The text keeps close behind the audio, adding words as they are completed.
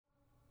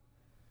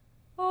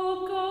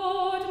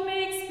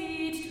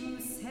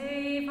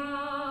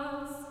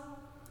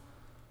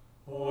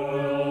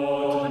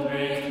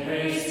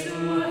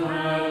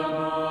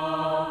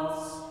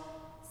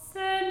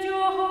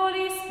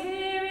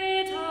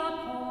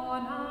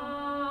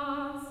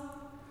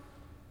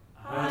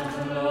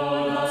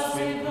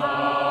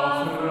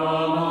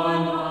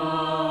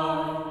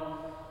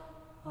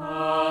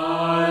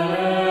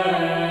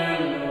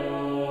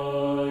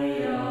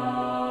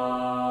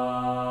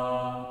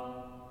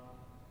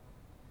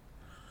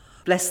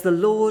Bless the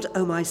Lord,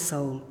 O my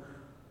soul.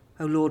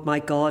 O Lord my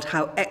God,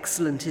 how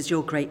excellent is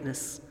your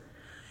greatness.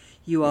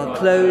 You are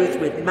clothed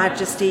with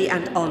majesty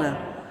and honour,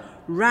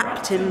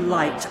 wrapped in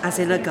light as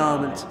in a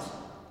garment.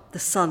 The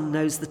sun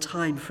knows the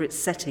time for its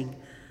setting.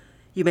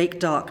 You make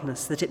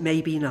darkness that it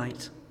may be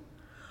night.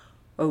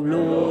 O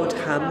Lord,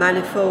 how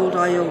manifold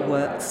are your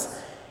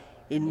works.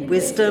 In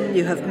wisdom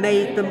you have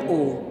made them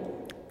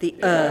all. The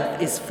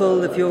earth is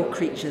full of your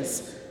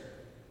creatures.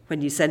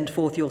 When you send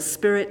forth your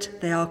Spirit,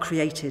 they are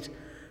created,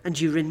 and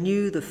you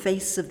renew the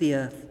face of the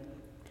earth.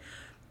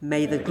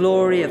 May the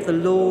glory of the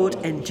Lord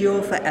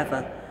endure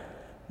forever.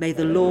 May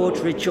the Lord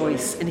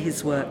rejoice in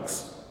his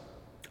works.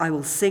 I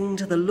will sing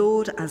to the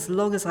Lord as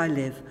long as I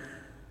live.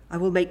 I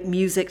will make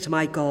music to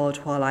my God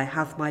while I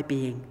have my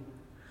being.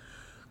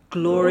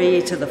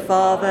 Glory to the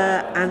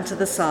Father, and to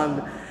the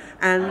Son,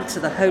 and to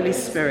the Holy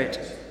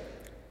Spirit,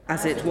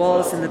 as it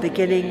was in the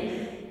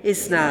beginning,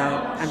 is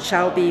now, and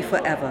shall be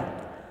forever.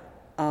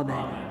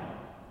 Amen.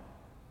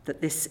 That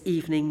this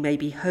evening may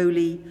be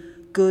holy,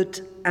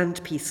 good,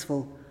 and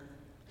peaceful,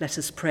 let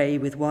us pray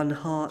with one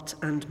heart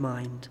and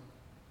mind.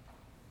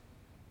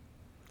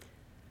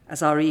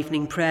 As our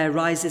evening prayer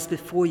rises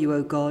before you,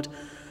 O God,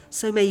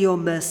 so may your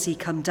mercy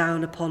come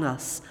down upon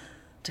us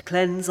to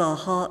cleanse our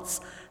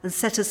hearts and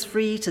set us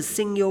free to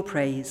sing your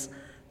praise,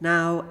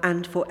 now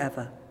and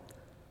forever.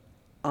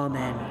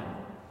 Amen.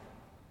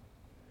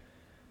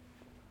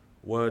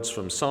 Words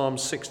from Psalm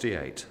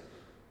 68.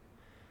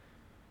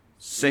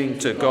 Sing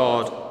to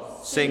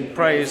God, sing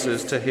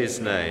praises to his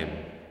name.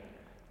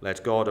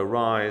 Let God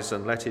arise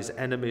and let his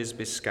enemies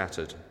be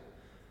scattered.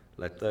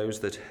 Let those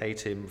that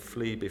hate him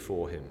flee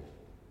before him.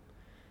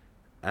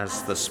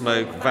 As the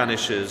smoke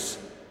vanishes,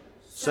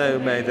 so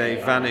may they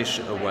vanish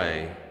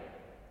away.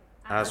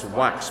 As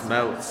wax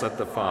melts at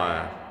the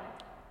fire,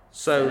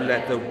 so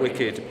let the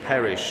wicked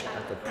perish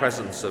at the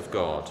presence of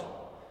God.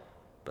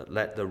 But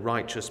let the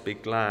righteous be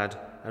glad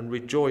and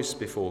rejoice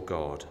before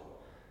God.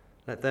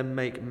 Let them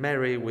make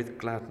merry with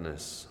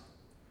gladness.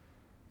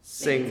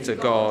 Sing to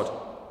God,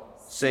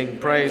 sing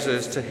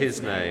praises to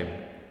his name.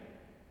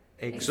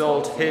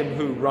 Exalt him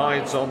who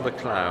rides on the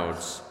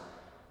clouds.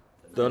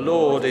 The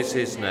Lord is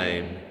his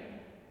name.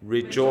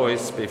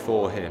 Rejoice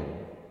before him.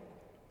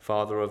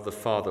 Father of the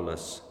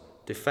fatherless,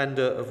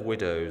 defender of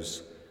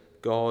widows,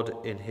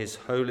 God in his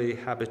holy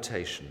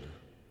habitation.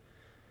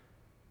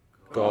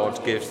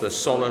 God gives the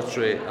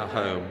solitary a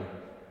home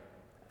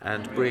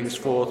and brings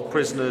forth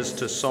prisoners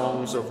to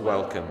songs of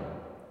welcome.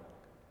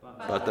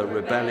 But the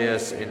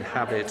rebellious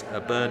inhabit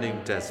a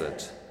burning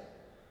desert.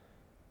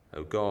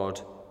 O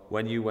God,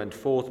 when you went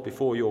forth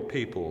before your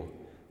people,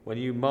 when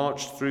you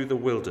marched through the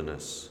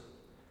wilderness,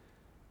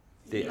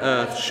 the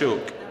earth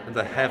shook and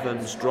the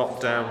heavens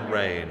dropped down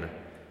rain.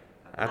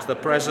 At the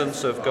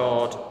presence of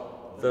God,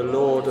 the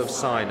Lord of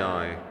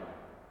Sinai,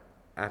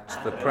 at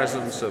the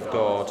presence of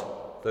God,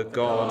 the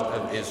God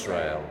of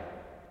Israel.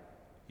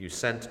 You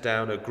sent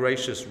down a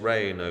gracious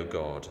rain, O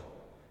God.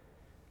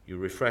 You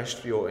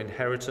refreshed your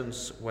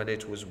inheritance when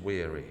it was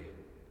weary.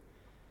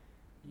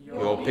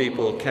 Your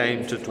people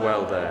came to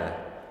dwell there.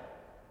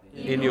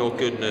 In your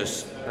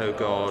goodness, O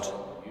God,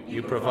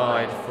 you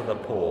provide for the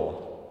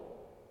poor.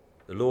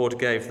 The Lord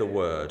gave the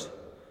word.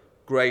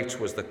 Great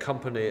was the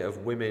company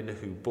of women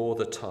who bore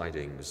the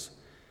tidings.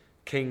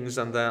 Kings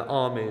and their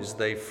armies,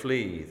 they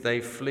flee,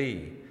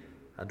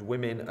 and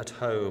women at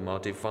home are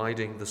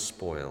dividing the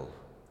spoil.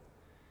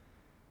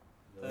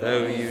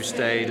 Though you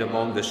stayed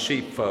among the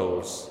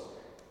sheepfolds,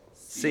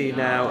 see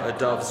now a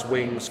dove's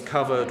wings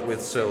covered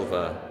with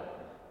silver,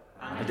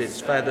 and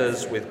its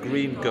feathers with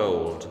green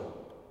gold.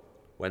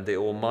 When the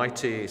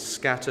Almighty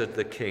scattered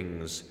the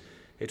kings,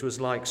 it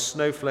was like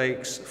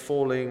snowflakes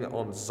falling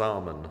on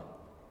Zaman.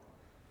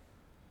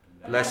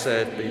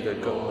 Blessed be the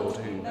God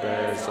who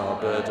bears our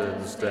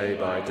burdens day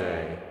by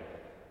day,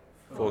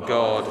 for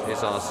God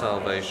is our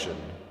salvation.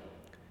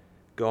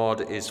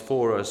 God is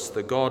for us,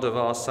 the God of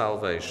our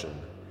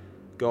salvation.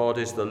 God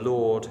is the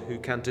Lord who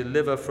can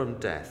deliver from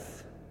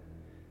death.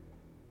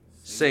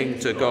 Sing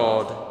to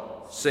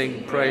God,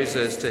 sing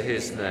praises to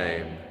his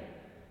name.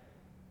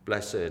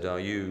 Blessed are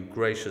you,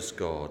 gracious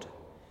God.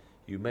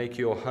 You make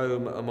your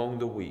home among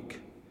the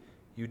weak.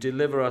 You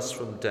deliver us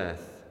from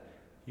death.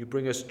 You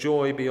bring us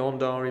joy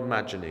beyond our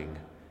imagining,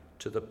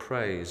 to the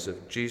praise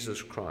of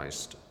Jesus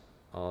Christ,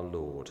 our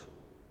Lord.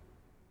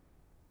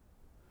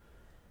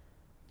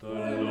 The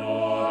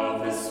law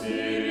of the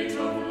Spirit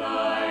of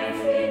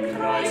life in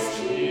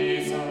Christ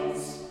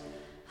Jesus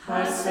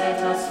has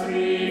set us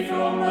free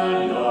from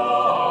the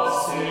law of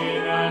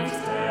sin and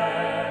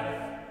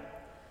death.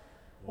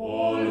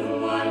 All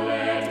who are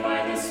led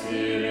by the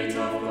Spirit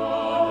of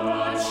God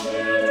are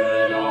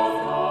children of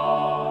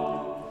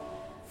God.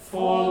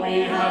 For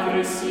we have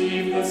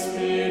received the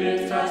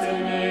Spirit that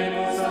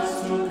enables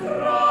us to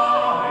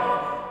cry,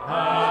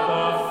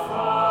 Abba,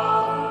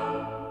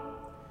 Father.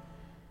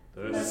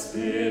 The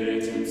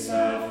Spirit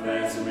himself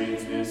bears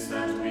witness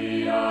that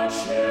we are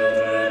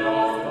children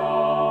of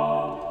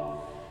God.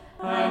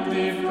 And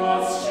if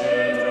God's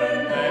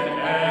children, then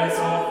heirs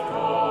of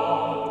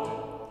God.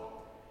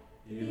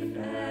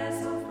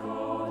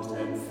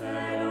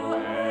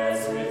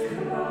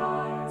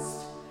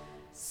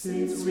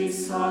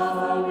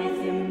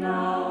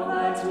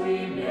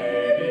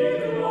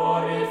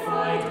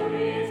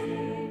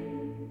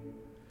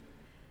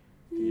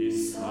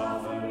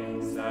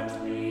 sufferings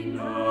that we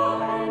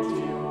now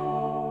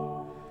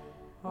endure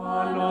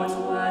are not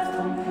worth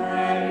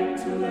comparing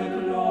to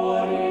the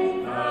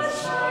glory that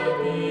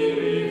shall be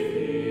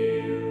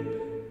revealed.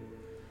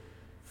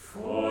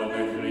 For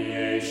the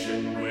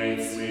creation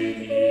waits with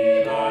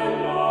eager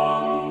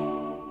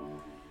longing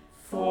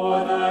for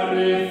the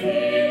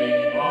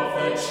revealing of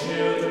the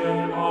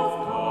children of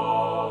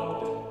God.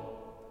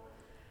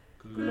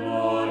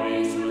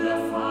 Glory to the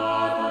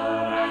Father,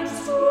 and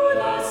to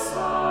the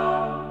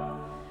Son,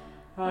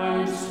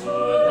 and to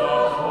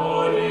the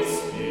Holy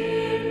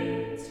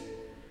Spirit,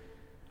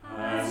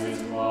 as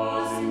it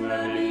was in the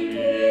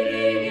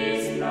beginning,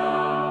 is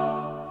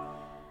now,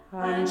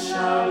 and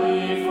shall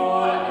be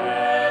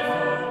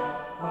forever.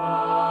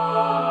 Amen.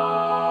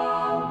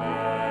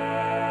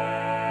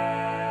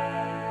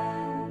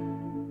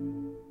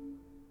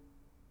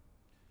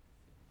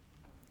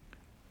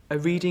 A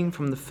reading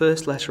from the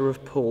first letter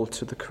of Paul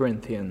to the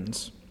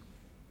Corinthians.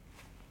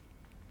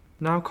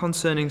 Now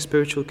concerning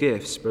spiritual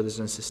gifts, brothers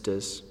and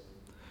sisters,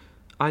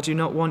 I do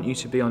not want you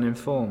to be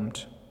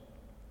uninformed.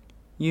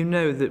 You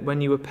know that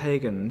when you were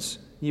pagans,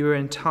 you were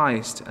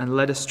enticed and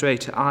led astray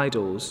to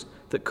idols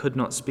that could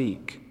not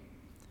speak.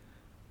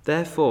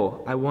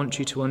 Therefore, I want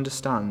you to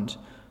understand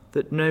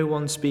that no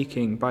one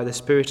speaking by the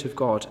Spirit of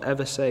God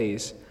ever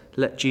says,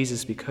 "Let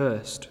Jesus be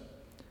cursed,"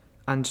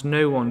 and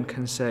no one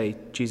can say,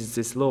 "Jesus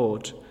is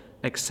Lord,"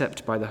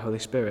 except by the Holy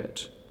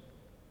Spirit.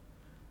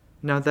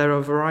 Now there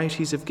are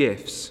varieties of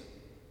gifts,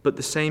 but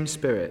the same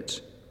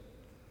Spirit.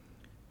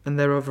 And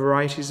there are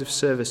varieties of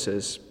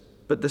services,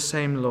 but the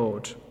same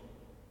Lord.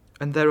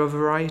 And there are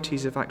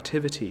varieties of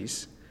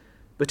activities,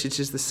 but it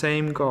is the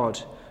same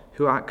God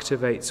who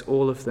activates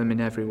all of them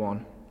in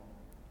everyone.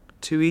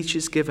 To each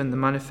is given the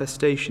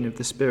manifestation of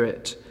the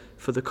Spirit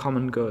for the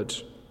common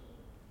good.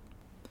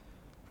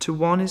 To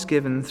one is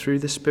given through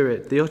the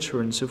Spirit the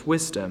utterance of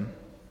wisdom,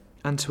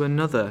 and to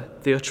another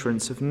the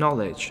utterance of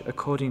knowledge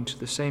according to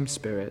the same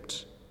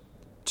Spirit.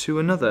 To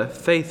another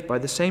faith by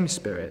the same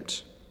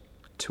Spirit.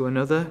 To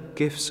another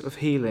gifts of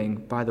healing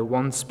by the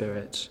one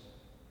Spirit.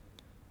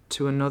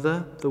 To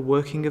another the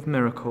working of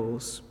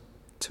miracles.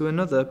 To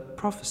another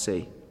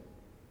prophecy.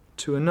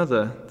 To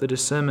another the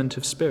discernment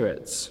of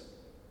spirits.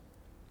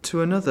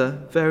 To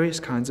another various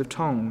kinds of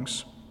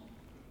tongues.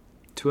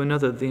 To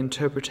another the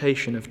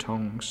interpretation of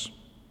tongues.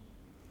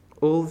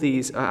 All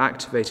these are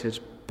activated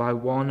by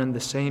one and the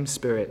same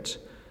Spirit,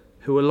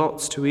 who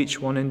allots to each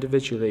one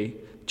individually,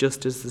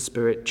 just as the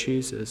Spirit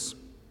chooses.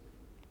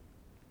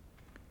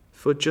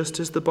 For just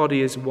as the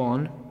body is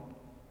one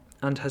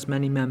and has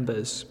many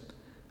members,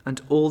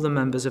 and all the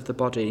members of the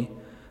body,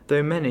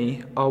 though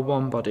many, are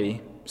one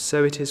body,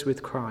 so it is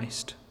with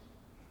Christ.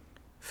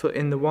 For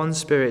in the one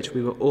Spirit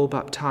we were all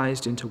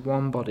baptized into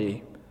one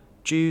body,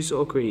 Jews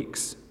or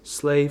Greeks,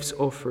 slaves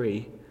or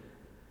free,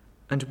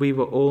 and we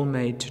were all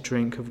made to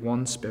drink of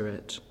one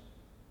Spirit.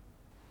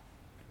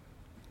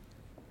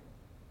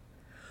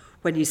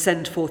 When you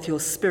send forth your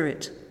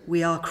Spirit,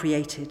 we are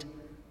created.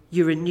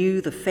 You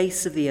renew the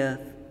face of the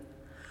earth.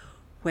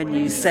 When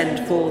you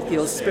send forth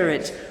your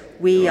Spirit,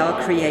 we are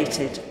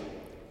created.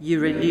 You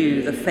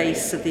renew the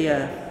face of the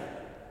earth.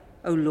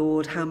 O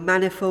Lord, how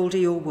manifold are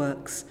your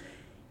works.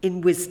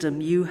 In wisdom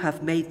you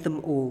have made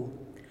them all.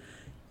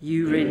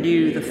 You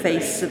renew the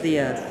face of the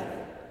earth.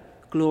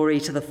 Glory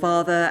to the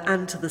Father,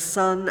 and to the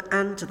Son,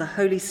 and to the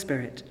Holy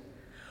Spirit.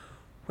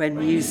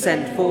 When you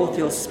send forth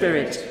your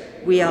Spirit,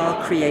 we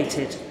are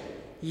created.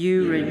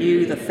 You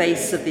renew the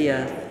face of the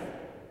earth.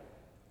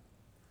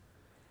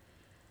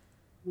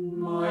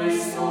 My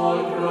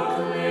soul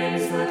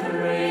proclaims the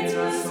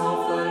greatness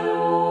of the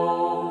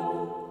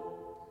Lord.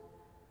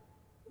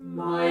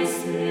 My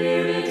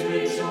spirit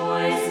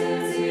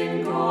rejoices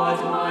in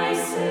God my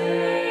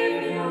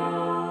Saviour.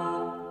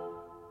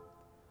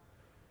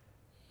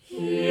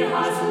 He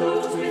has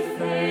looked with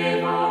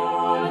favour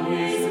on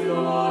his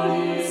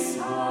lowly servant.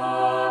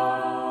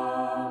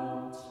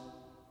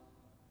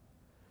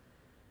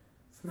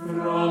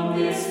 From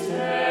this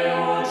day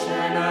all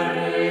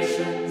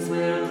generations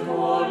will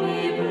call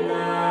me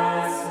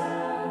blessed.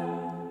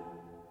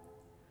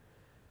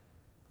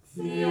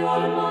 The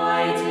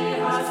Almighty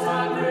has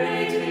done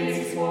great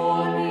things for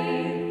me,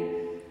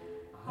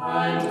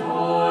 and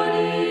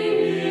holy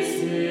is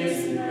his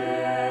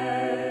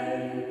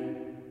name.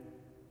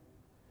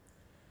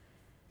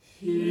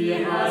 He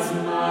has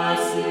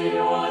mercy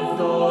on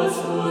those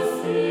who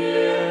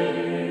fear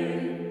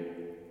him,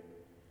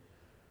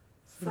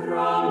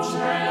 from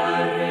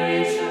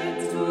generation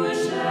to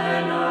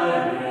generation.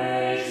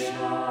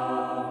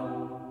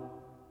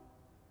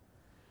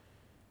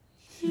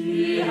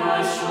 He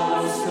has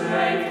shown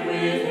strength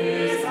with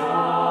his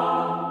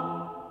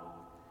arm,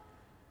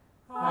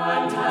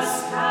 and has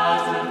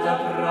scattered the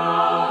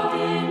proud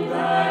in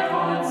their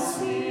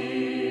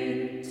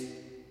conceit,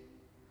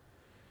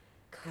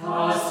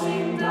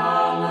 casting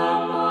down the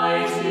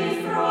mighty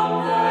from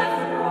their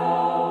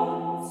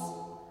thrones,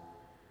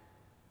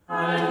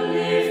 and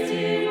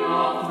lifting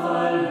up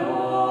the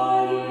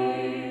lowly.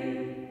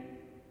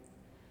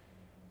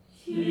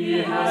 He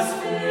has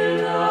filled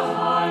the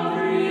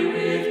hungry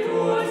with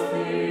good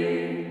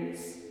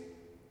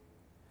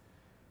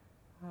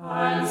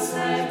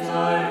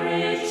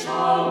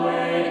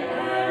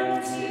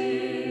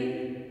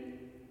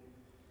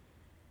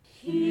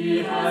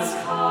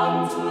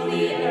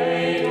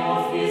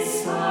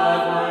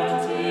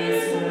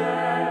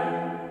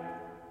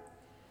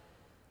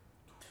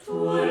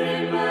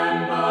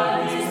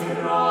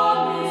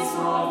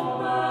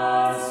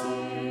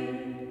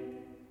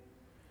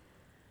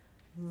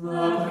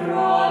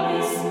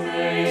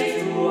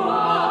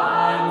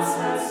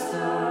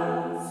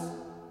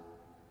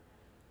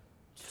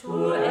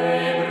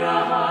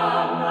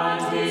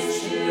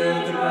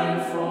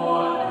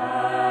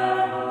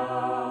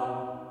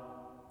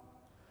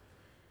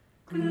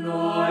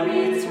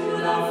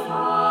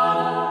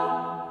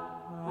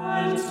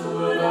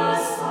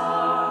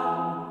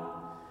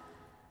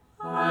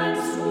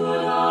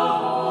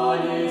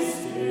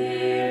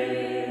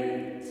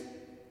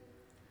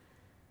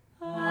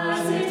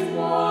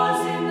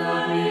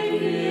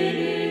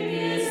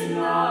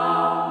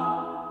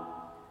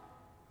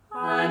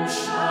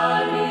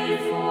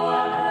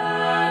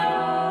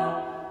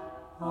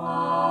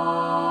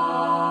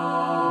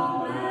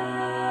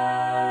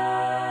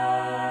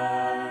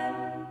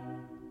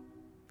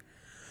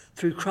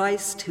Through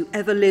Christ, who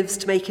ever lives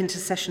to make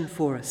intercession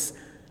for us,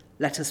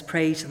 let us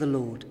pray to the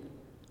Lord.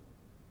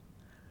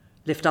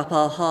 Lift up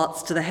our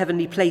hearts to the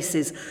heavenly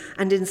places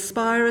and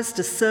inspire us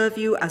to serve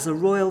you as a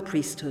royal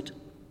priesthood.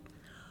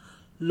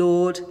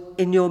 Lord,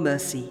 in your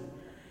mercy,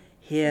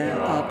 hear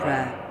our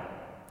prayer.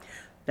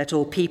 Let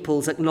all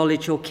peoples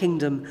acknowledge your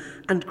kingdom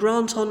and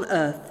grant on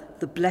earth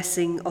the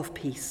blessing of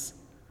peace.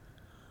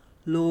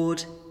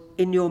 Lord,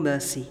 in your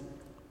mercy,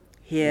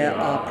 hear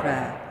our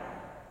prayer.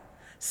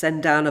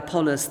 Send down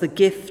upon us the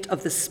gift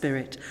of the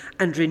Spirit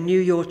and renew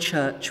your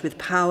church with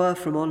power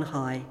from on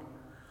high.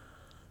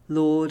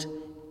 Lord,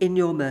 in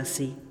your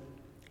mercy,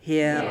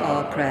 hear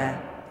our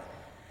prayer.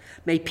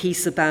 May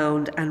peace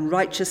abound and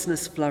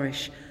righteousness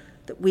flourish,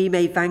 that we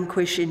may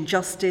vanquish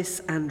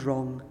injustice and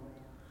wrong.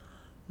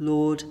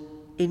 Lord,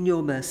 in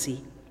your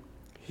mercy,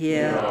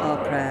 hear our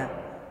prayer.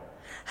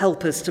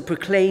 Help us to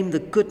proclaim the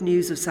good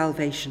news of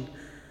salvation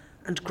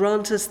and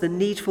grant us the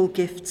needful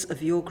gifts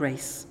of your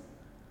grace.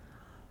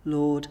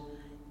 Lord,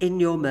 in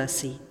your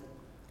mercy,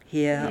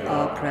 hear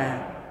our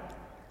prayer.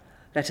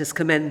 Let us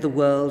commend the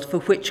world for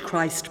which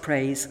Christ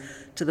prays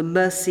to the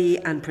mercy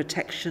and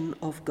protection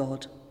of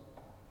God.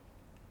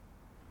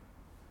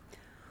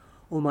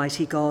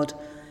 Almighty God,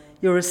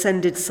 your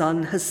ascended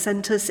Son has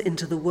sent us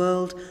into the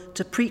world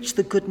to preach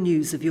the good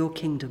news of your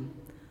kingdom.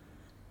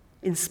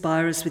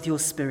 Inspire us with your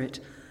Spirit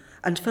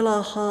and fill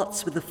our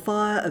hearts with the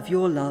fire of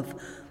your love,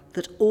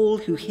 that all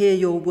who hear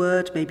your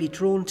word may be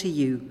drawn to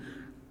you,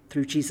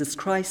 through Jesus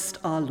Christ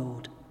our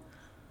Lord.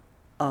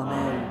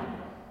 Amen.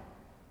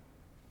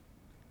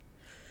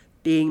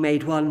 Being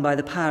made one by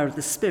the power of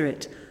the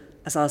Spirit,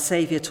 as our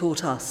Saviour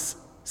taught us,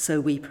 so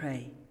we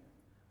pray.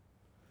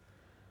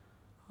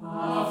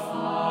 Our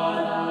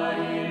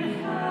Father in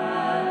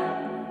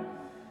heaven,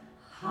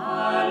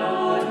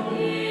 hallowed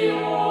be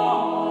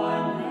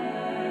your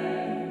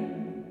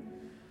name.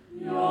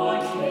 Your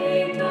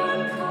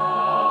kingdom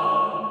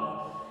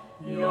come,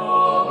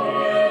 your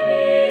will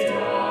be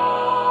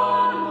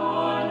done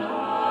on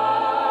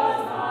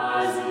earth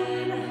as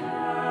in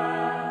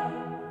heaven.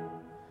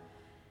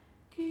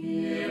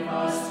 Give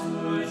us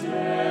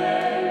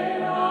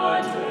today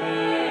our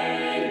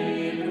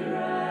daily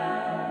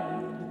bread.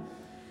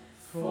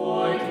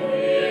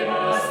 Forgive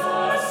us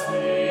our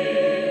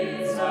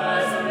sins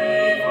as we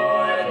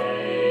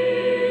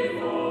forgive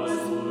those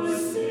who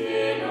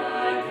sin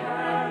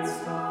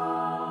against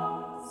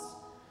us.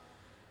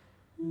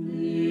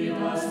 Lead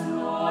us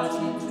not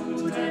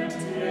into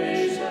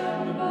temptation,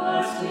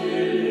 but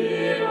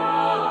deliver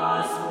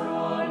us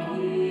from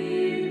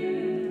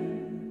evil.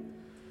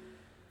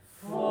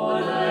 For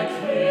the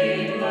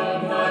kingdom,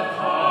 the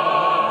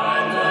power,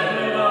 and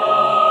the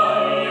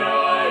glory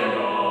are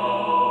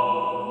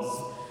yours,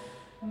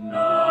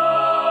 now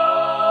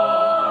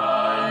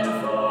and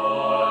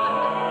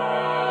forever.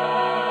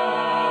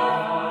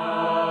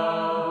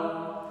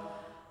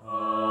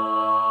 Amen.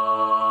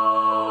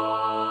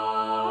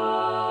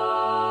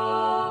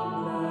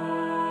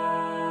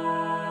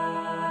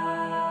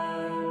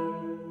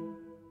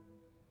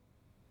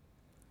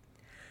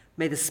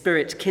 May the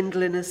Spirit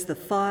kindle in us the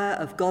fire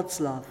of God's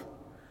love.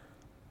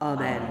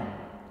 Amen.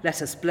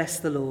 Let us bless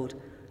the Lord.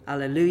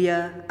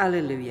 Alleluia,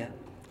 alleluia.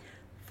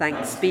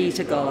 Thanks be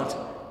to God.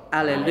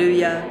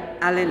 Alleluia,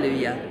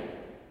 alleluia.